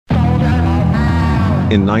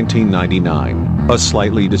In 1999, a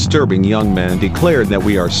slightly disturbing young man declared that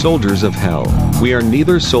we are soldiers of hell. We are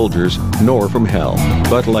neither soldiers nor from hell,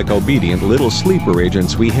 but like obedient little sleeper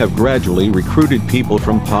agents, we have gradually recruited people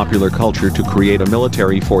from popular culture to create a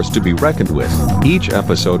military force to be reckoned with. Each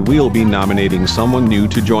episode we'll be nominating someone new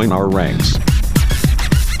to join our ranks. I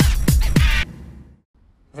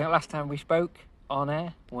think last time we spoke on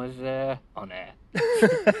air was on air.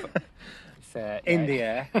 In the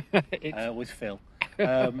air with Phil.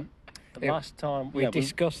 Last time we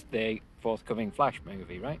discussed the forthcoming Flash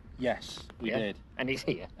movie, right? Yes, we did. And it's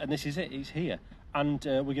here. And this is it. It's here. And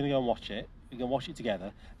we're going to go and watch it. We're going to watch it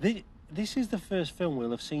together. This is the first film we'll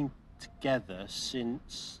have seen together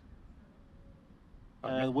since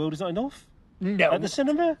The World Is Not Enough? No. At the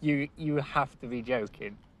cinema? You have to be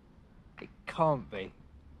joking. It can't be.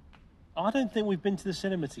 I don't think we've been to the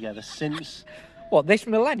cinema together since... What, this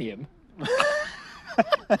millennium?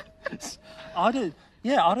 I don't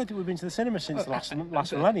think we've been to the cinema since last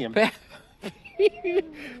millennium.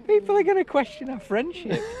 People are going to question our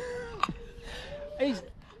friendship. I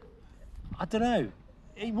don't know.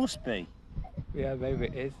 It must be. Yeah, maybe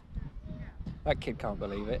it is. That kid can't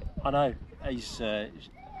believe it. I know. He's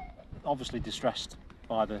obviously distressed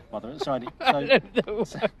by the so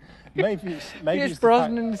maybe Pierce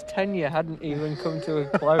Brosnan's tenure hadn't even come to a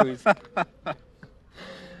close.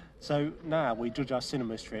 So now we judge our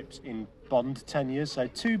cinema trips in Bond tenures. So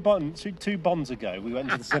two Bonds ago, we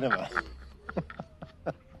went to the cinema.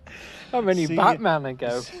 How many Batman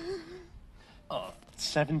ago?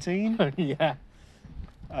 17? Yeah.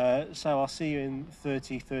 So I'll see you in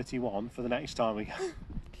 3031 for the next time we go.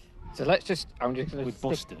 So I'm just going to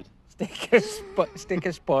busted. Stick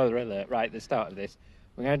a spoiler alert right at the start of this.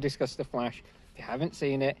 We're going to discuss The Flash. If you haven't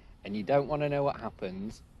seen it and you don't want to know what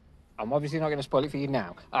happens, I'm obviously not going to spoil it for you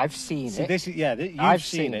now. I've seen it. You've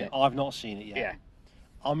seen it. I've not seen it yet. Yeah.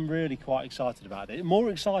 I'm really quite excited about it. More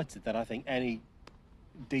excited than I think any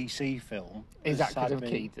DC film. Is that because of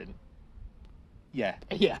Keaton? Yeah.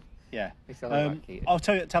 Yeah. Yeah. I'll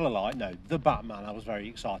tell a lie. No, The Batman I was very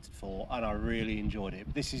excited for and I really enjoyed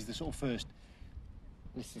it. This is the sort of first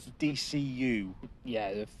DCU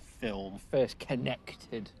the film. First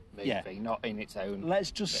connected movie, not in its own.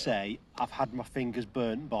 Let's just say I've had my fingers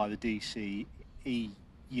burnt by the DCEU. I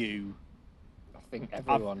think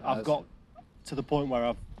everyone I've got to the point where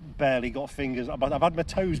I've barely got fingers. I've had my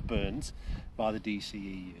toes burnt by the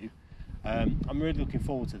DCEU. I'm really looking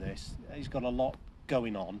forward to this. He's got a lot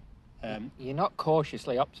going on. You're not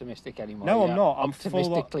cautiously optimistic anymore. No, I'm not. I'm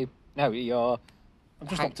optimistically. No, you're. I'm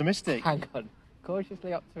just optimistic. Hang on.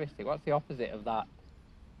 Cautiously optimistic. What's the opposite of that?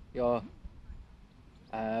 You're.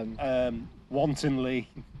 Wantonly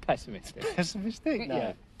pessimistic. Pessimistic?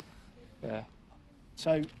 No. Yeah.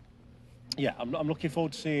 So, yeah, I'm looking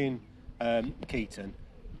forward to seeing Keaton.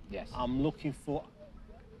 Yes. I'm looking for.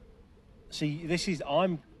 See,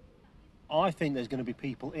 I think there's going to be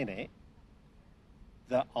people in it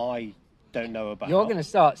that I don't know about. You're going to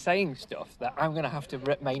start saying stuff that I'm going to have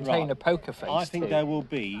to maintain a poker face. I think there will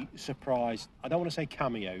be surprise. I don't want to say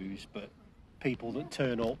cameos, but people that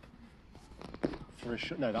turn up for a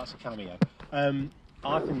show. No, that's a cameo.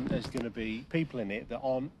 I think there's going to be people in it that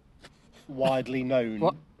aren't widely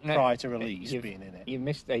known prior to release being in it. You're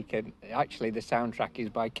mistaken. Actually, the soundtrack is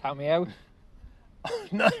by Cameo.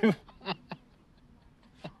 No.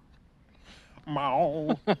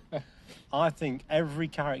 I think every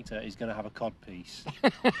character is going to have a codpiece.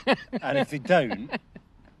 And if they don't,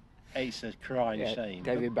 it's a crying shame.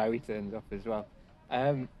 David Bowie turns up as well.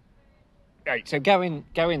 Right, so go in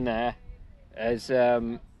there as,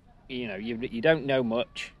 you don't know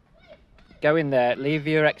much. Go in there, leave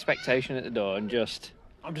your expectation at the door and just...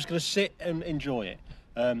 I'm just going to sit and enjoy it.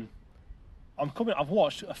 I've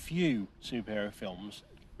watched a few superhero films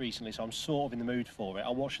recently, so I'm sort of in the mood for it.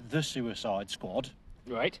 I watched The Suicide Squad.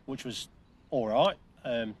 Right. Which was all right.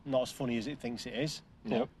 Not as funny as it thinks it is.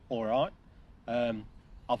 No. All right.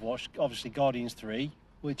 I've watched, obviously, Guardians 3,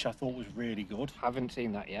 which I thought was really good. Haven't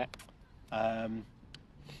seen that yet.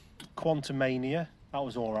 Quantumania, that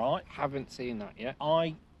was all right. Haven't seen that yet.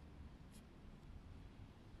 I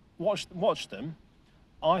watched them.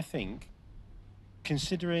 I think,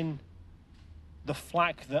 considering the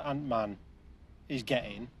flack that Ant-Man is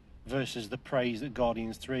getting versus the praise that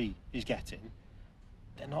Guardians 3 is getting,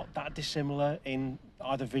 they're not that dissimilar in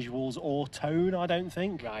either visuals or tone, I don't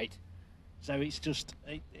think. Right. So it's just,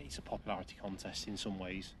 it's a popularity contest in some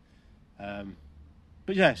ways.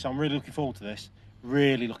 But yes, I'm really looking forward to this.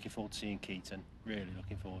 Really looking forward to seeing Keaton. Really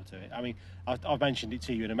looking forward to it. I mean, I've mentioned it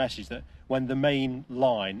to you in a message that when the main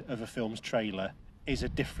line of a film's trailer is a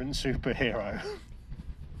different superhero,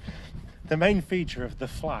 the main feature of the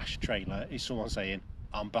Flash trailer is someone saying,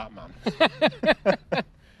 "I'm Batman."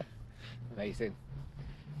 Amazing.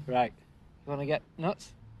 Right. You want to get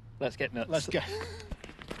nuts? Let's get nuts. Let's go.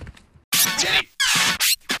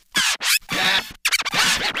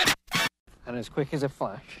 And as quick as a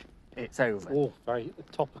flash, it's over. Oh, very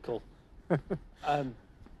topical.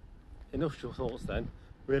 Initial thoughts then.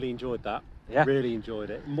 Really enjoyed that. Yeah. Really enjoyed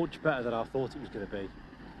it. Much better than I thought it was going to be.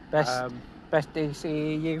 Best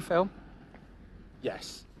DCEU film?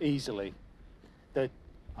 Yes, easily. I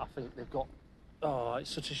think they've got... Oh,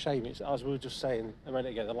 it's such a shame. It's, as we were just saying a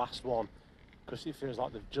minute ago, the last one, because it feels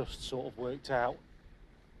like they've just sort of worked out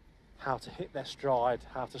how to hit their stride,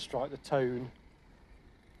 how to strike the tone.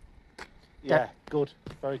 Yeah, good.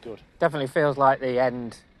 Very good. Definitely feels like the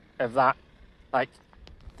end of that. Like,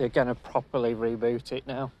 they're going to properly reboot it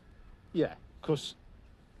now. Yeah, because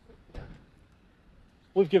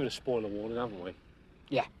we've given a spoiler warning, haven't we?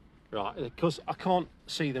 Yeah. Right, because I can't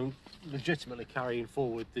see them legitimately carrying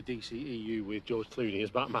forward the DCEU with George Clooney as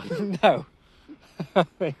Batman. No.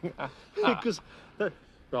 Because,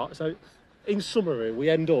 right, so in summary, we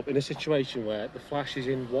end up in a situation where the Flash is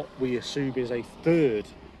in what we assume is a third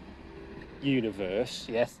universe.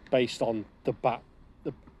 Yes. Based on the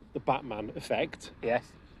Batman effect. Yes.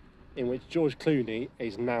 In which George Clooney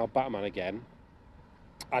is now Batman again,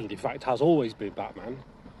 and in fact has always been Batman.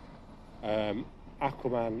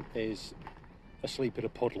 Aquaman is asleep in a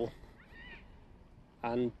puddle,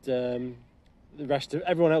 and the rest of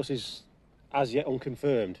everyone else is as yet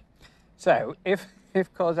unconfirmed. So, if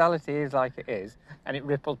causality is like it is, and it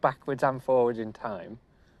ripples backwards and forwards in time,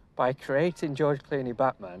 by creating George Clooney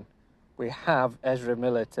Batman, we have Ezra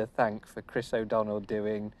Miller to thank for Chris O'Donnell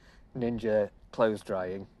doing ninja clothes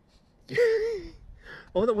drying.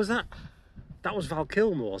 Oh, that was Val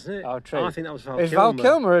Kilmer, wasn't it? Oh, true. I think that was Val Kilmer. Val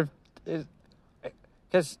Kilmer?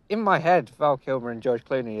 Because in my head, Val Kilmer and George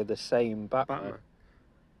Clooney are the same Batman.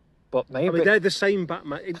 But maybe... I mean, they're the same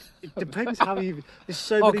Batman. It depends how you... There's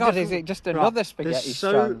so many God, different... is it just another spaghetti There's so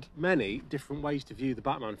strand? many different ways to view the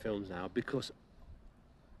Batman films now, because...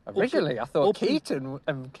 Originally, I thought Keaton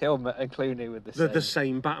and Kilmer and Clooney were the same. They're the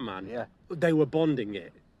same Batman. Yeah. They were bonding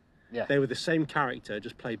it. Yeah. They were the same character,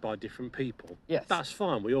 just played by different people. Yes. That's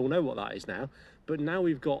fine. We all know what that is now. But now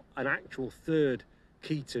we've got an actual third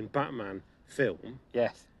Keaton Batman film.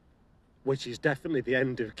 Yes. Which is definitely the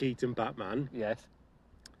end of Keaton Batman. Yes.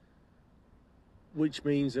 Which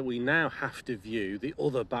means that we now have to view the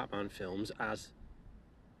other Batman films as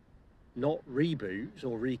not reboots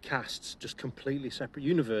or recasts, just completely separate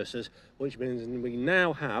universes, which means we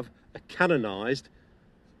now have a canonised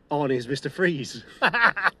Arnie's Mr. Freeze.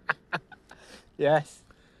 Yes.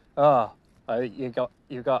 Oh, you got.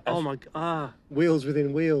 Oh my God! Wheels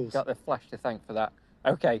within wheels. Got the Flash to thank for that.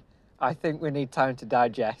 Okay, I think we need time to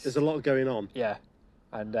digest. There's a lot going on. Yeah,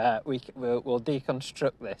 and we'll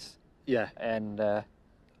deconstruct this. Yeah. And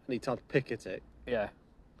need time to pick at it. Yeah.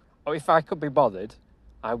 Oh, if I could be bothered,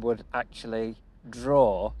 I would actually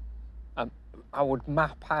draw. I would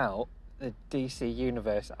map out the DC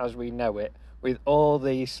universe as we know it with all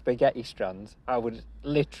these spaghetti strands. I would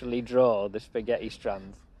literally draw the spaghetti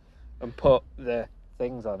strands and put the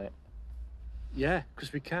things on it. Yeah,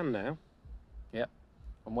 because we can now. Yep.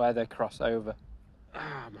 And where they cross over.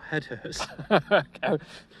 Ah, my head hurts. Okay.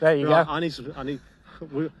 There you go. I need.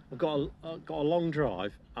 I've got a long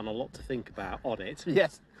drive and a lot to think about on it.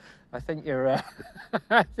 Yes. I think you're.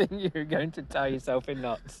 I think you're going to tie yourself in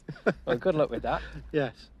knots. Well, good luck with that.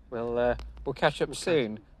 Yes. We'll catch up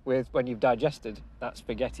soon with when you've digested that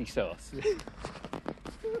spaghetti sauce.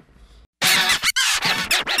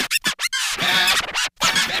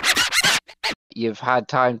 You've had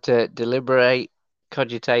time to deliberate,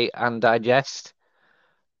 cogitate, and digest.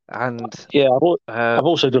 And yeah, I've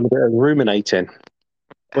also done a bit of ruminating,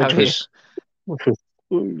 which was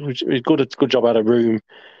good. A good job I had a room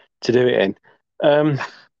to do it in.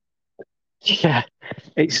 Yeah,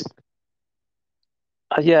 it's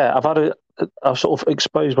I've sort of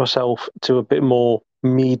exposed myself to a bit more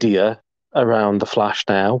media around the Flash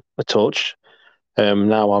now, a touch.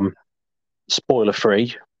 Now I'm spoiler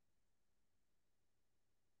free.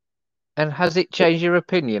 And has it changed your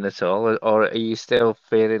opinion at all, or are you still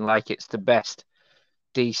feeling like it's the best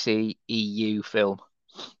DC EU film?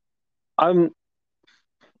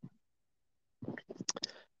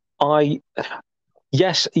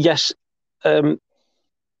 Yes.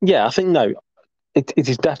 Yeah, I think no. It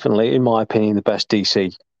is definitely, in my opinion, the best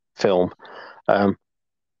DC film.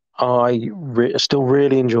 I still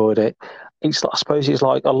really enjoyed it. I suppose it's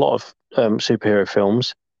like a lot of superhero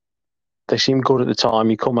films. They seem good at the time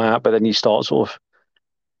you come out, but then you start sort of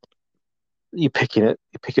you pick at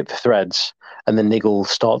the threads, and the niggle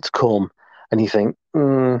start to come, and you think,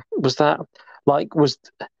 was that like was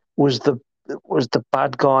the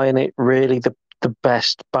bad guy in it really the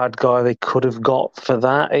best bad guy they could have got for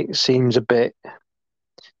that? It seems a bit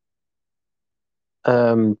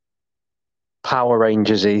Power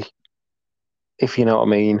Rangers-y, if you know what I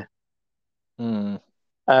mean.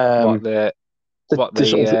 What the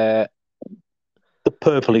sort of the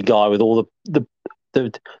purpley guy with all the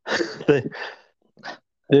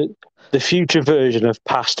future version of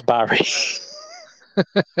past Barry.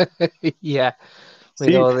 Yeah,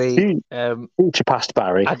 with all the future past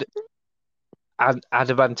Barry,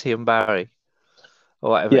 adamantium Barry,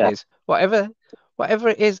 or whatever it is, whatever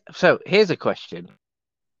it is. So here's a question: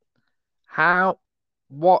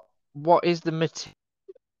 what is the material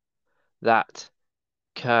that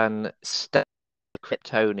can stay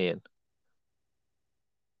Kryptonian?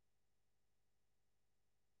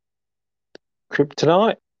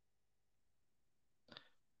 Kryptonite.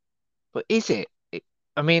 But is it?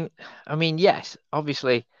 I mean, yes,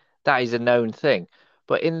 obviously that is a known thing.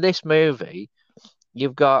 But in this movie,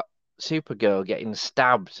 you've got Supergirl getting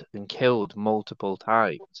stabbed and killed multiple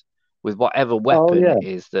times with whatever weapon it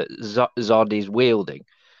is that Zod is wielding.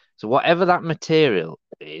 So whatever that material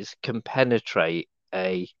is can penetrate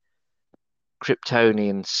a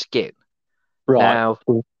Kryptonian skin. Right. Now,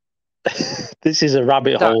 this is a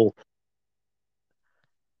rabbit hole.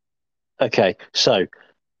 Okay, so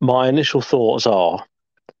my initial thoughts are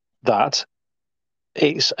that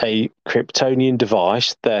it's a Kryptonian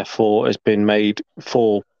device, therefore has been made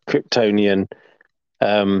for Kryptonian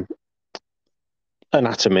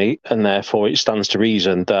anatomy, and therefore it stands to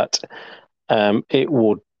reason that it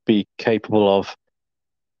would be capable of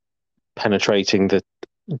penetrating the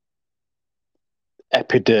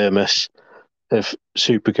epidermis of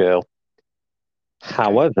Supergirl.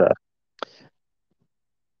 However,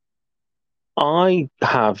 I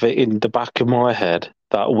have it in the back of my head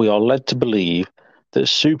that we are led to believe that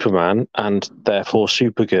Superman and therefore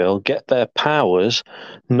Supergirl get their powers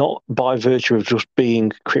not by virtue of just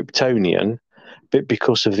being Kryptonian, but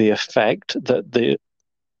because of the effect that the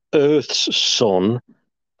Earth's sun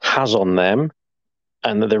has on them,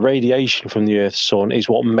 and that the radiation from the Earth's sun is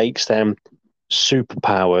what makes them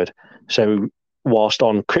superpowered. So whilst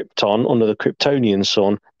on Krypton, under the Kryptonian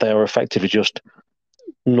sun, they are effectively just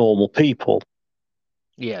normal people.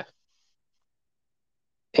 Yeah.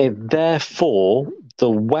 Therefore, the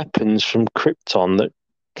weapons from Krypton that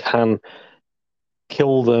can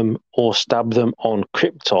kill them or stab them on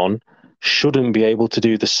Krypton shouldn't be able to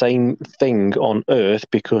do the same thing on Earth,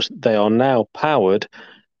 because they are now powered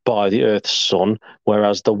by the Earth's sun,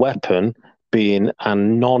 whereas the weapon, being a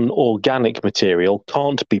non-organic material,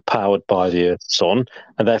 can't be powered by the Earth's sun,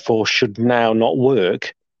 and therefore should now not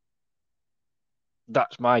work.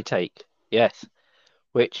 That's my take, yes.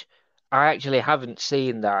 Which I actually haven't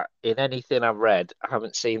seen that in anything I've read. I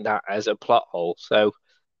haven't seen that as a plot hole, so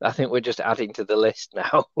I think we're just adding to the list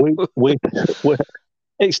now.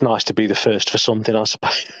 It's nice to be the first for something, I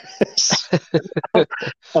suppose.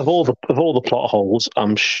 of all the plot holes,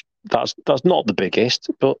 that's not the biggest,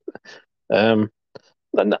 but I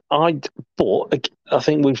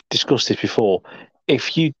think we've discussed this before.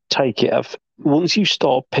 If you take it, once you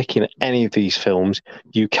start picking at any of these films,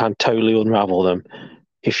 you can totally unravel them.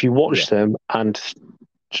 If you watch them and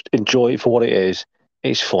enjoy it for what it is,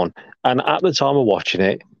 it's fun. And at the time of watching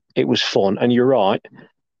it, it was fun. And you're right,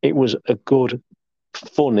 it was a good,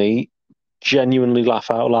 funny, genuinely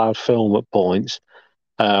laugh out loud film at points.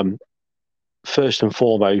 First and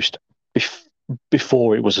foremost,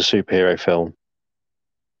 before it was a superhero film.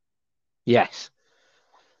 Yes.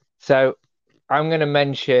 So I'm going to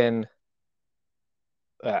mention.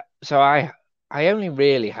 So I only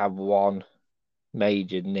really have one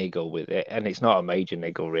major niggle with it, and it's not a major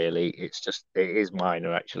niggle really. It is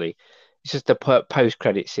minor actually. It's just the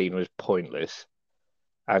post-credit scene was pointless,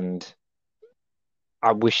 and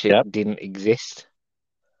I wish it didn't exist.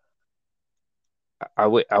 I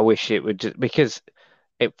wish it would, just because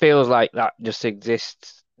it feels like that just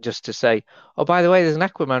exists just to say, oh, by the way, there's an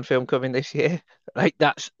Aquaman film coming this year. Like,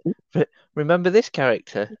 remember this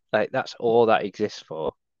character? Like, that's all that exists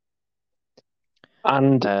for.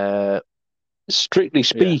 And strictly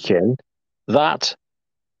speaking, that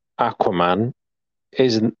Aquaman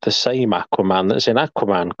isn't the same Aquaman that's in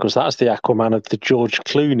Aquaman, because that's the Aquaman of the George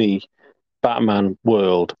Clooney Batman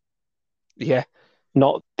world. Yeah.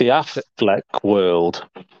 Not the Affleck world.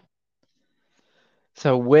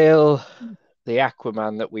 So will the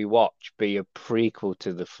Aquaman that we watch be a prequel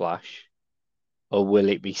to The Flash? Or will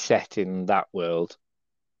it be set in that world?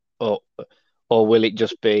 Or will it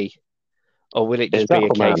just be, or will it It's just be a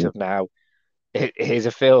case Aquaman. of now? Here's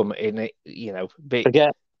a film in it, you know,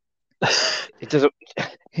 Forget. it doesn't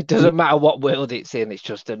it doesn't matter what world it's in, it's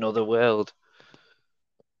just another world.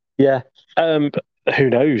 Yeah. But who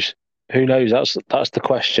knows? Who knows? That's the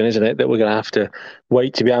question, isn't it? That we're going to have to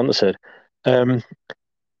wait to be answered. Um,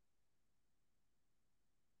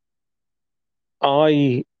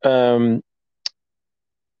 I um,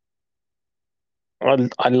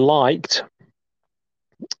 I liked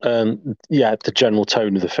the general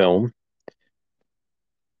tone of the film.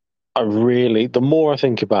 The more I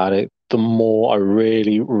think about it, the more I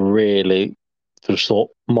really, really just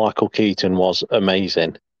thought Michael Keaton was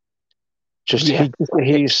amazing. Just Yeah,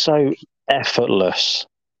 he's so effortless.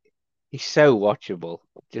 he's so watchable.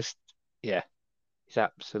 Just yeah, he's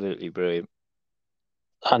absolutely brilliant.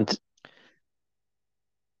 And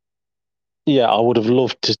yeah, I'd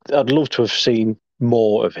love to have seen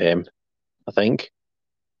more of him, I think.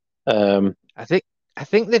 I think I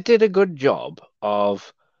think they did a good job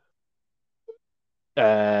of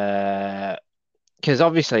because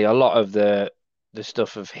obviously a lot of the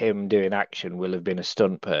stuff of him doing action will have been a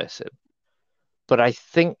stunt person, but I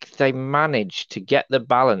think they managed to get the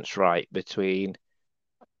balance right between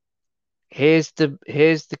here's the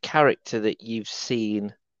character that you've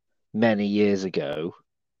seen many years ago,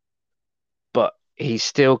 but he's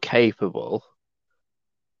still capable,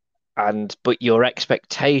 and but your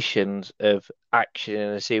expectations of action in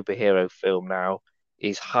a superhero film now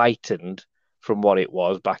is heightened from what it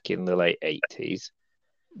was back in the late 80s.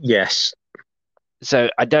 yes, So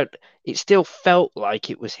I don't it still felt like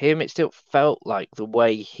it was him. It still felt like the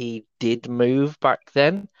way he did move back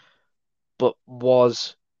then, but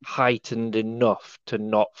was heightened enough to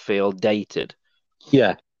not feel dated.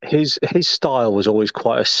 yeah. His style was always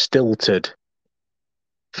quite a stilted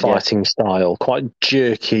Yeah. fighting style, quite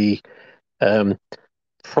jerky. Um,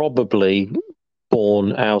 Probably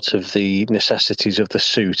born out of the necessities of the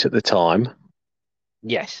suit at the time.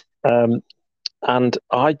 Yes. Um, and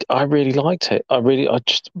I really liked it.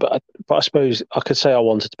 But I suppose I could say I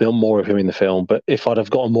wanted to build more of him in the film. But if I'd have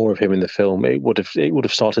gotten more of him in the film, it would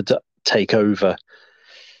have started to take over,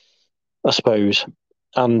 I suppose.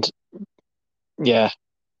 And yeah,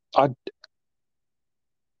 I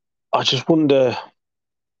I just wonder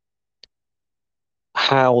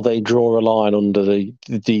how they draw a line under the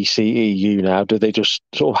DCEU now. Do they just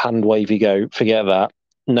sort of hand wavy go, forget that,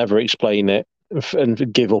 never explain it,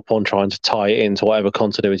 and give up on trying to tie it into whatever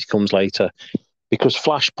continuity comes later? Because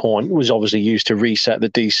Flashpoint was obviously used to reset the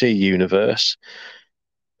DC universe.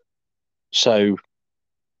 So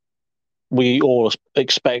we all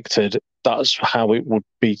expected that's how it would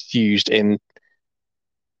be used in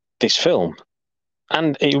this film.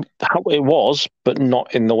 And it was, but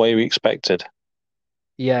not in the way we expected.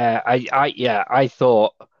 I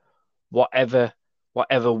thought whatever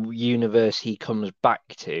whatever universe he comes back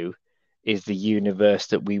to is the universe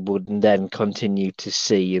that we would then continue to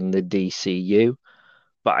see in the DCU.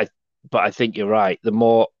 But I think you're right. The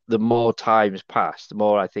more times pass, the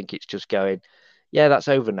more I think it's just going, yeah, that's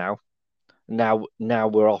over now. Now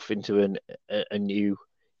we're off into a new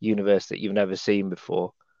universe that you've never seen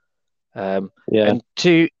before. Um, Yeah.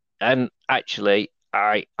 and actually,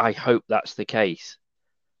 I hope that's the case.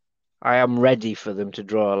 I am ready for them to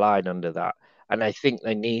draw a line under that, and I think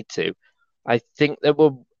they need to. I think they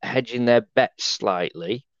were hedging their bets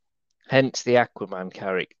slightly, hence the Aquaman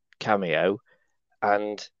cameo,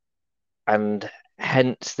 and and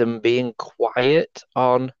hence them being quiet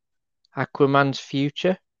on Aquaman's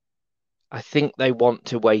future. I think they want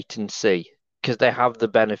to wait and see because they have the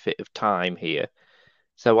benefit of time here.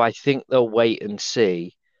 So I think they'll wait and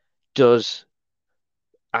see, does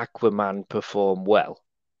Aquaman perform well?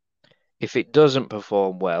 If it doesn't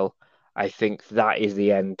perform well, I think that is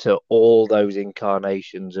the end to all those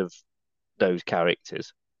incarnations of those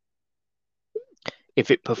characters.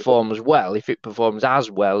 If it performs well, if it performs as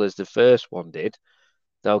well as the first one did,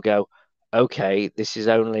 they'll go, okay, this is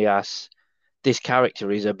only us. This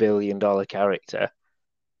character is $1 billion character.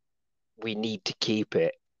 We need to keep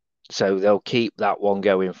it. So they'll keep that one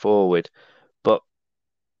going forward. But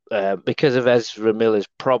because of Ezra Miller's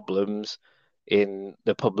problems in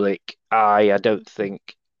the public eye, I don't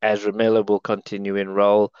think Ezra Miller will continue in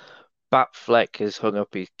role. Batfleck has hung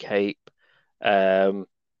up his cape. Um,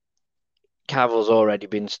 Cavill's already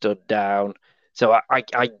been stood down. So I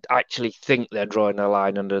actually think they're drawing a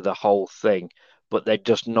line under the whole thing, but they're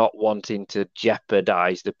just not wanting to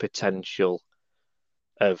jeopardize the potential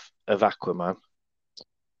of Aquaman.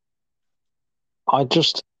 I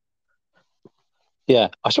just, yeah,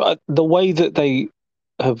 the way that they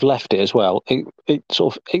have left it as well, it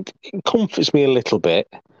comforts me a little bit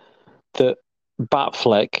that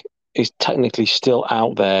Batfleck is technically still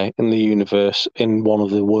out there in the universe, in one of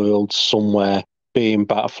the worlds somewhere, being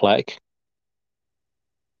Batfleck.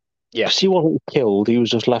 Yeah. Because he wasn't killed, he was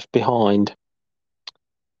just left behind.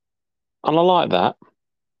 And I like that.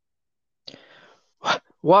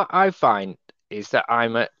 What I find is that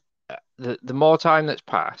the more time that's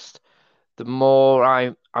passed, the more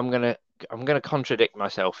I'm gonna contradict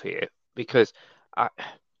myself here, because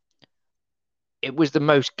it was the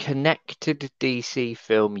most connected DC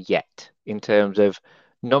film yet in terms of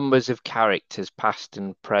numbers of characters past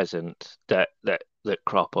and present that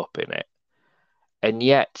crop up in it. And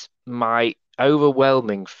yet my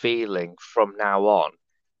overwhelming feeling from now on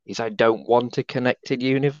is I don't want a connected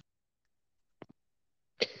universe.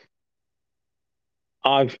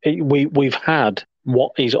 We've had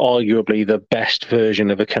what is arguably the best version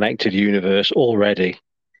of a connected universe already.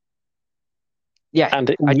 Yeah,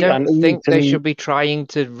 And I don't think they me, should be trying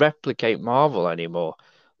to replicate Marvel anymore.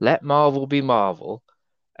 Let Marvel be Marvel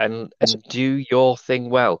and do your thing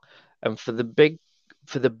well. And for the big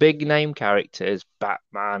name characters,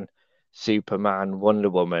 Batman, Superman, Wonder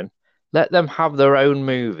Woman, let them have their own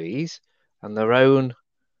movies and their own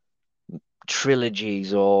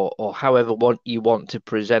trilogies, or however you want to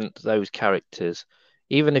present those characters.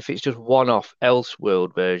 Even if it's just one-off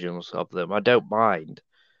Elseworld versions of them, I don't mind.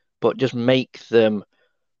 But just make them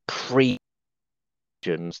pre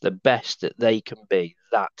the best that they can be,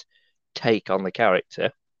 that take on the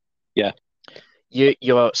character. Yeah.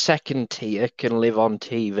 Your second tier can live on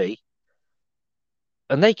TV,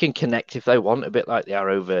 and they can connect if they want, a bit like the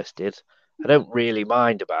Arrowverse did. I don't really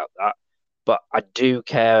mind about that, but I do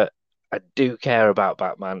care about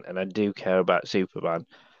Batman, and I do care about Superman,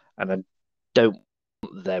 and I don't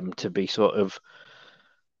want them to be sort of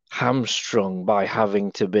hamstrung by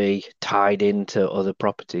having to be tied into other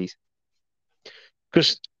properties.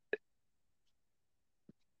 Because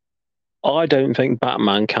I don't think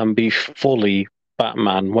Batman can be fully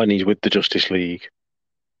Batman when he's with the Justice League,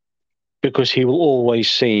 because he will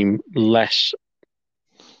always seem less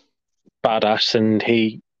badass than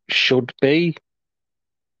he should be.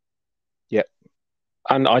 Yeah.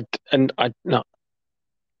 And no,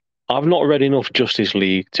 I've not read enough Justice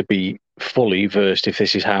League to be fully versed if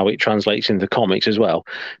this is how it translates into comics as well.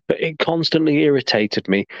 But it constantly irritated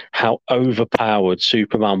me how overpowered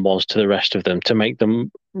Superman was to the rest of them, to make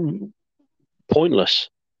them pointless.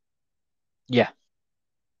 Yeah.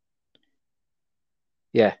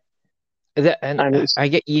 Yeah. And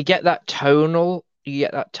you get that tonal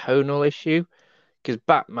issue, because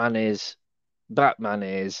Batman is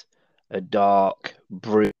a dark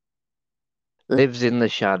brute, lives in the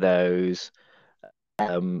shadows,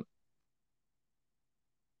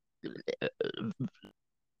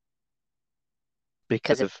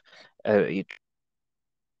 because of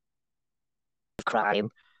crime,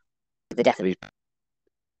 the death of his.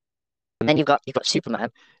 And then you've got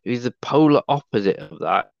Superman, who's the polar opposite of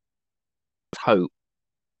that. Hope.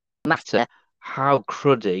 No matter how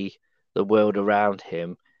cruddy the world around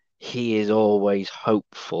him, he is always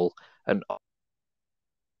hopeful, and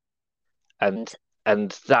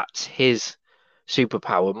that's his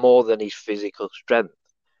superpower more than his physical strength.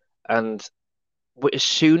 And as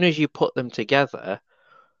soon as you put them together,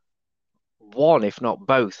 one, if not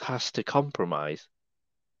both, has to compromise.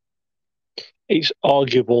 It's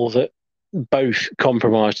arguable that both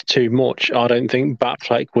compromised too much. I don't think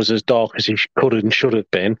Batfleck was as dark as he could and should have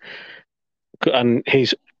been. And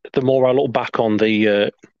the more I look back on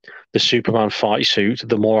the Superman fight suit,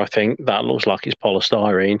 the more I think that looks like it's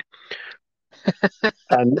polystyrene.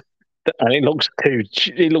 and it looks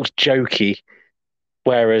jokey.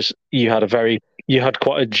 Whereas you had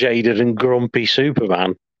quite a jaded and grumpy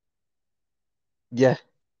Superman. Yeah.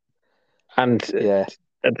 And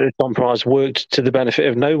the compromise worked to the benefit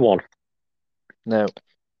of no one. No.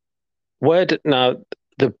 Now,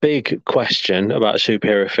 the big question about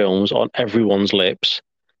superhero films on everyone's lips,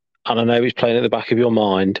 and I know it's playing at the back of your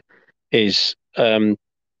mind, is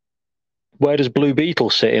where does Blue Beetle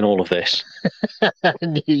sit in all of this? I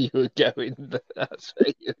knew you were going there. That's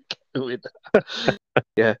where you were going with that.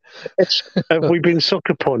 Yeah. Have we been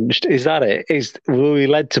sucker punched? Is that it? Were we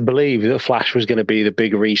led to believe that Flash was going to be the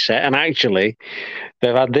big reset? And actually,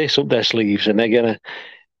 they've had this up their sleeves, and they're going to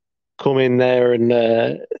come in there, and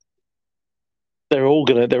they're all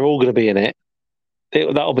going to be in it.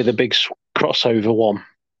 That'll be the big crossover one.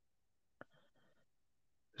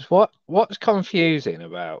 What's confusing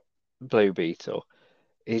about Blue Beetle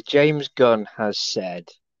is James Gunn has said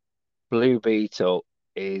Blue Beetle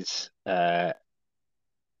is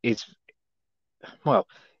well,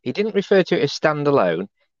 he didn't refer to it as standalone.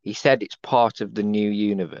 He said it's part of the new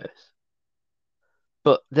universe.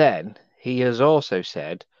 But then he has also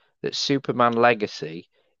said that Superman Legacy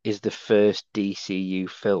is the first DCU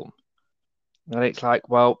film. And it's like,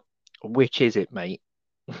 well, which is it, mate?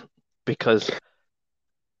 Because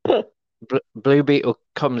Blue Beetle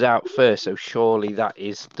comes out first, so surely that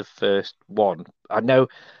is the first one. I know,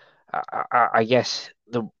 I guess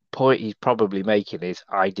the point he's probably making is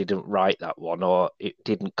I didn't write that one, or it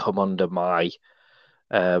didn't come under my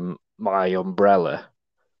umbrella,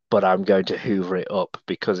 but I'm going to hoover it up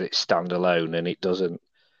because it's standalone and it doesn't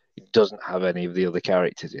have any of the other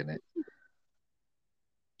characters in it.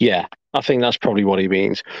 Yeah, I think that's probably what he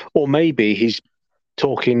means. Or maybe he's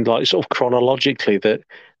talking like sort of chronologically that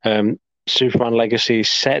Superman Legacy is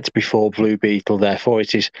set before Blue Beetle, therefore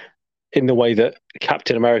it is in the way that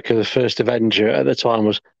Captain America, the first Avenger at the time,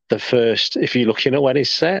 was the first, if you're looking at when it's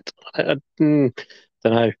set. I don't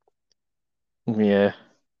know. Yeah.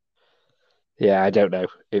 Yeah, I don't know.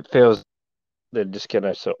 It feels they're just going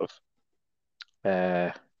to sort of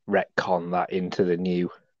retcon that into the new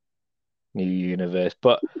universe.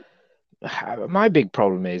 But my big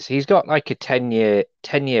problem is he's got like a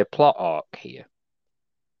 10-year plot arc here.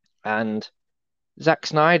 And Zack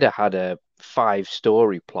Snyder had a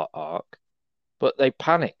 5-story plot arc, but they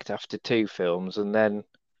panicked after 2 films and then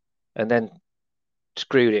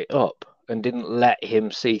screwed it up and didn't let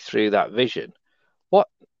him see through that vision. What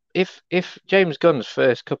if James Gunn's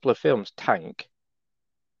first couple of films tank?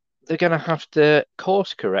 They're going to have to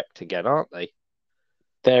course correct again, aren't they?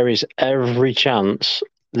 There is every chance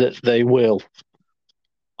that they will.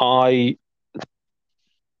 I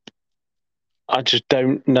just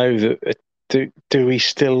don't know that. Do we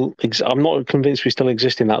still? I'm not convinced we still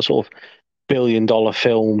exist in that sort of billion-dollar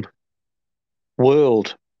film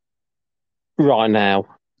world right now,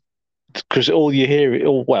 because all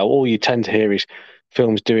you tend to hear is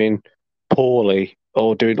films doing poorly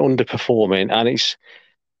or doing underperforming, and it's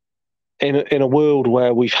in a world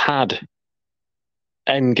where we've had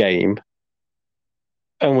Endgame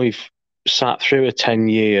and we've sat through a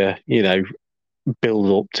 10-year,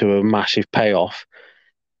 build up to a massive payoff.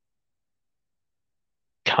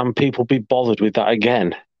 Can people be bothered with that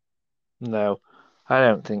again? No, I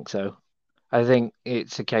don't think so. I think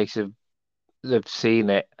it's a case of they've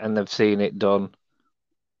seen it and they've seen it done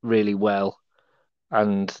really well,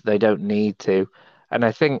 and they don't need to. And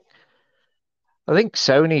I think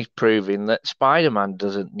Sony's proving that Spider-Man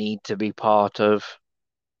doesn't need to be part of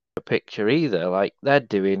a picture either. Like they're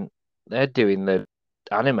doing the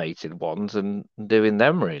animated ones and doing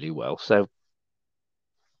them really well. So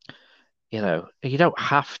you don't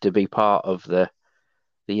have to be part of the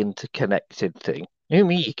interconnected thing. You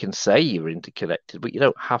mean you can say you're interconnected, but they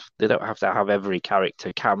don't have to have every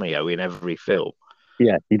character cameo in every film.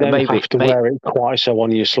 Yeah, you don't have to wear it quite so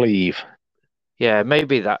on your sleeve. Yeah,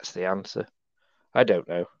 maybe that's the answer. I don't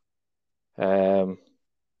know.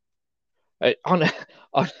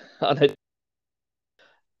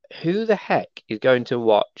 Who the heck is going to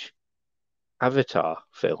watch Avatar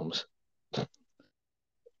films?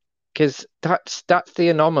 Because that's the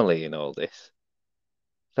anomaly in all this.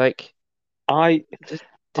 Like, this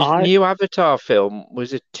new Avatar film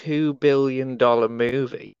was a $2 billion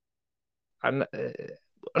movie, and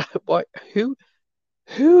what? Who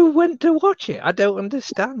went to watch it? I don't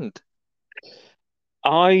understand.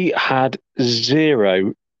 I had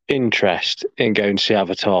zero interest in going to see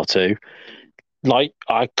Avatar 2. Like,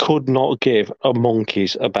 I could not give a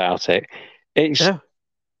monkey's about it. I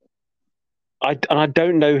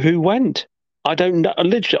don't know who went. I don't know.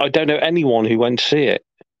 Literally, I don't know anyone who went to see it.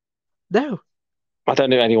 No. I don't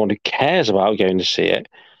know anyone who cares about going to see it.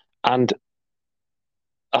 And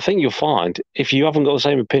I think you'll find if you haven't got the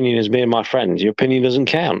same opinion as me and my friends, your opinion doesn't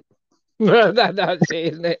count. That's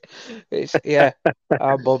it, isn't it? It's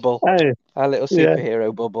our bubble, our little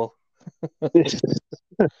superhero bubble.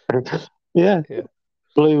 Yeah.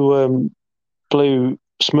 Blue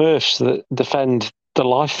Smurfs that defend the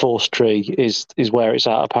life force tree is where it's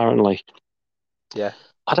at apparently. Yeah.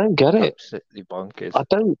 I don't get it. Absolutely bonkers.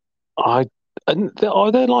 Are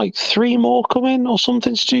there like 3 more coming or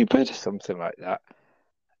something stupid? Something like that.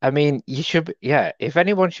 I mean, you should, if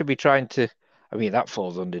anyone should be trying to, I mean, that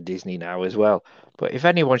falls under Disney now as well, but if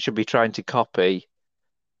anyone should be trying to copy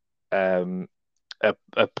a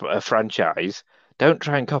franchise, don't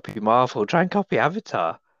try and copy Marvel, try and copy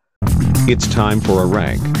Avatar. It's time for a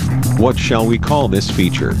rank. What shall we call this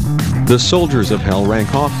feature? The Soldiers of Hell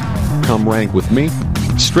rank off? Come rank with me?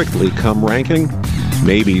 Strictly come ranking?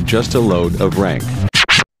 Maybe just a load of rank.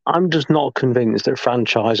 I'm just not convinced that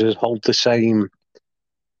franchises hold the same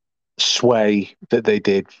sway that they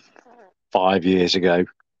did 5 years ago.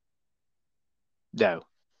 No.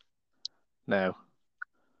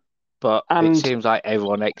 But it And seems like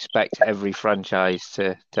everyone expects every franchise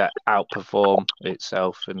to outperform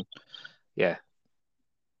itself, and yeah,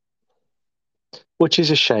 which is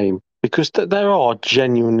a shame because there are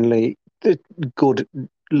genuinely good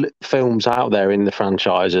films out there in the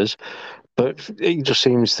franchises, but it just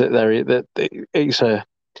seems that it's a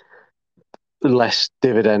less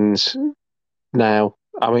dividends now.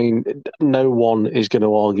 I mean, no one is going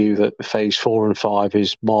to argue that Phase 4 and 5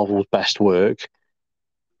 is Marvel's best work.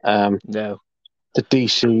 no, The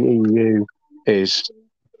DCEU is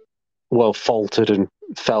well faltered and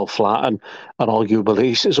fell flat, and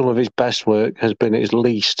arguably some of his best work has been his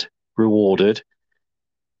least rewarded.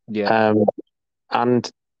 yeah,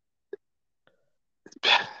 And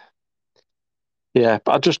yeah,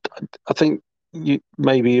 but I think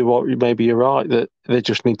maybe you're right that they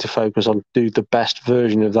just need to focus on do the best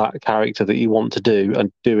version of that character that you want to do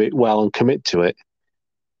and do it well and commit to it.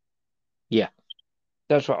 yeah.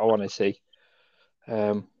 That's what I want to see.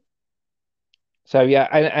 So yeah,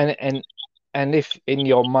 and if in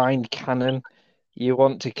your mind canon you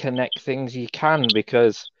want to connect things, you can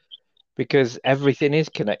because everything is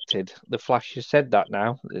connected. The Flash has said that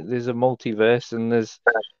now. There's a multiverse, and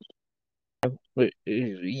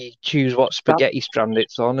you choose what That, spaghetti strand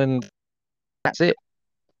it's on, and that's it.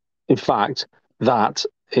 in fact, that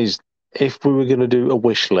is if we were going to do a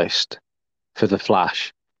wish list for the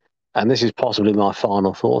Flash, and this is possibly my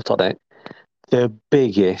final thought on it, the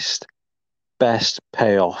biggest, best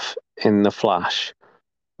payoff in the Flash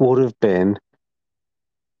would have been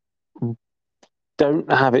don't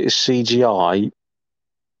have it as CGI.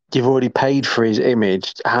 You've already paid for his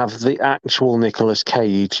image. Have the actual Nicolas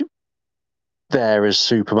Cage there as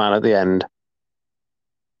Superman at the end.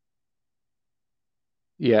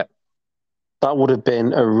 Yeah, That would have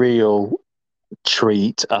been a real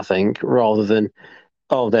treat, I think, rather than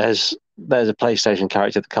there's a PlayStation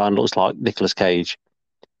character that kind of looks like Nicolas Cage.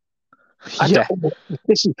 yeah.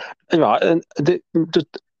 This is right, and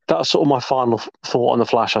that's sort of my final thought on the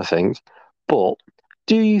Flash, I think. But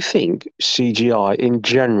do you think CGI in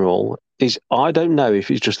general is? I don't know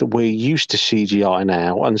if it's just that we're used to CGI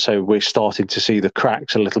now, and so we're starting to see the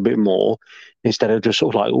cracks a little bit more instead of just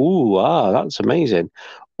sort of like, that's amazing,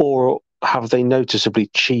 or have they noticeably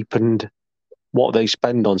cheapened what they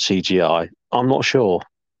spend on CGI? I'm not sure.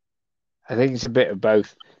 I think it's a bit of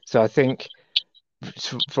both. So I think,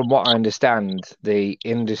 from what I understand, the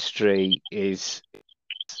industry is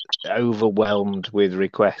overwhelmed with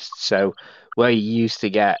requests. So where you used to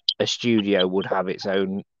get a studio would have its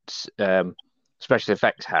own special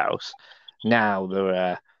effects house, now there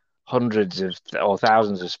are hundreds of or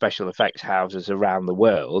thousands of special effects houses around the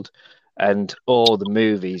world, and all the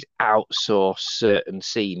movies outsource certain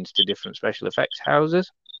scenes to different special effects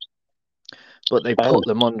houses. But they Oh, put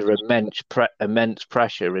them under immense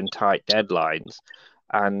pressure and tight deadlines,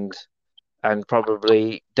 and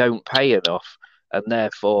probably don't pay enough, and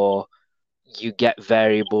therefore you get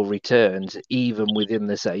variable returns even within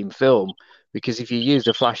the same film. Because if you use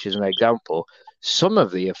The Flash as an example, some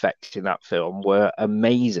of the effects in that film were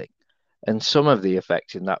amazing, and some of the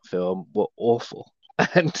effects in that film were awful.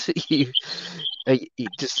 And you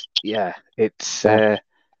just, yeah, it's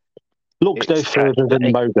look no further than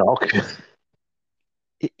MODOK.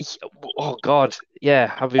 oh God, yeah.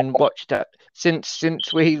 Having watched that since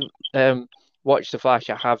we watched The Flash,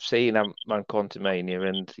 I have seen Ant-Man Quantumania,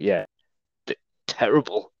 and yeah,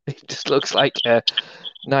 terrible. It just looks like a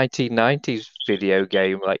 1990s video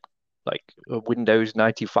game, like a Windows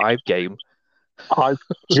 95 game. I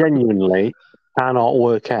genuinely cannot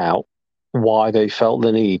work out why they felt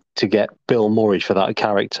the need to get Bill Murray for that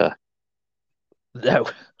character. No.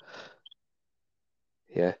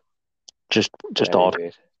 Yeah. Just Very odd.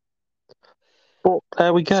 weird. But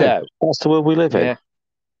there we go. So, That's the world we live in. yeah,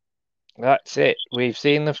 that's it. We've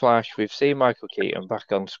seen The Flash. We've seen Michael Keaton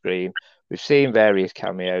back on screen. We've seen various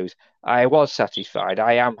cameos. I was satisfied.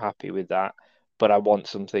 I am happy with that, but I want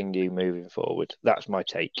something new moving forward. That's my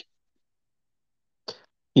take.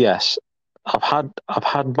 Yes, I've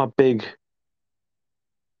had my big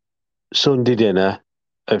Sunday dinner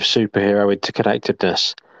of superhero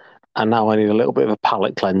interconnectedness, and now I need a little bit of a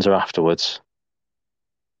palate cleanser afterwards.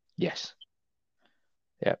 Yes.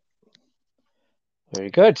 Yep. Very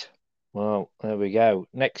good. Well, there we go.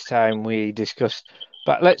 Next time we discuss,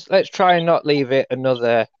 but let's try and not leave it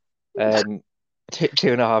another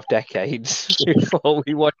 2.5 decades before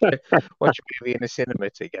we watch a movie in a cinema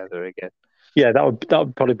together again. Yeah, that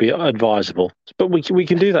would probably be advisable. But we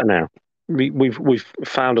can do that now. We've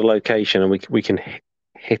found a location and we can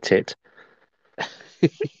hit it.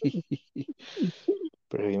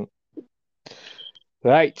 Brilliant.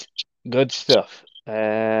 Right, good stuff.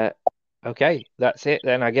 Okay, that's it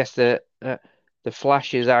then. I guess the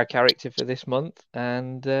Flash is our character for this month,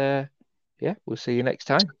 and yeah, we'll see you next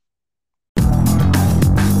time.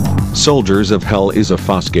 Soldiers of Hell is a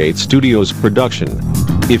Fosgate Studios production.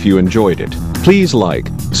 If you enjoyed it, please like,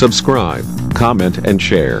 subscribe, comment, and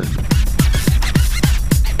share.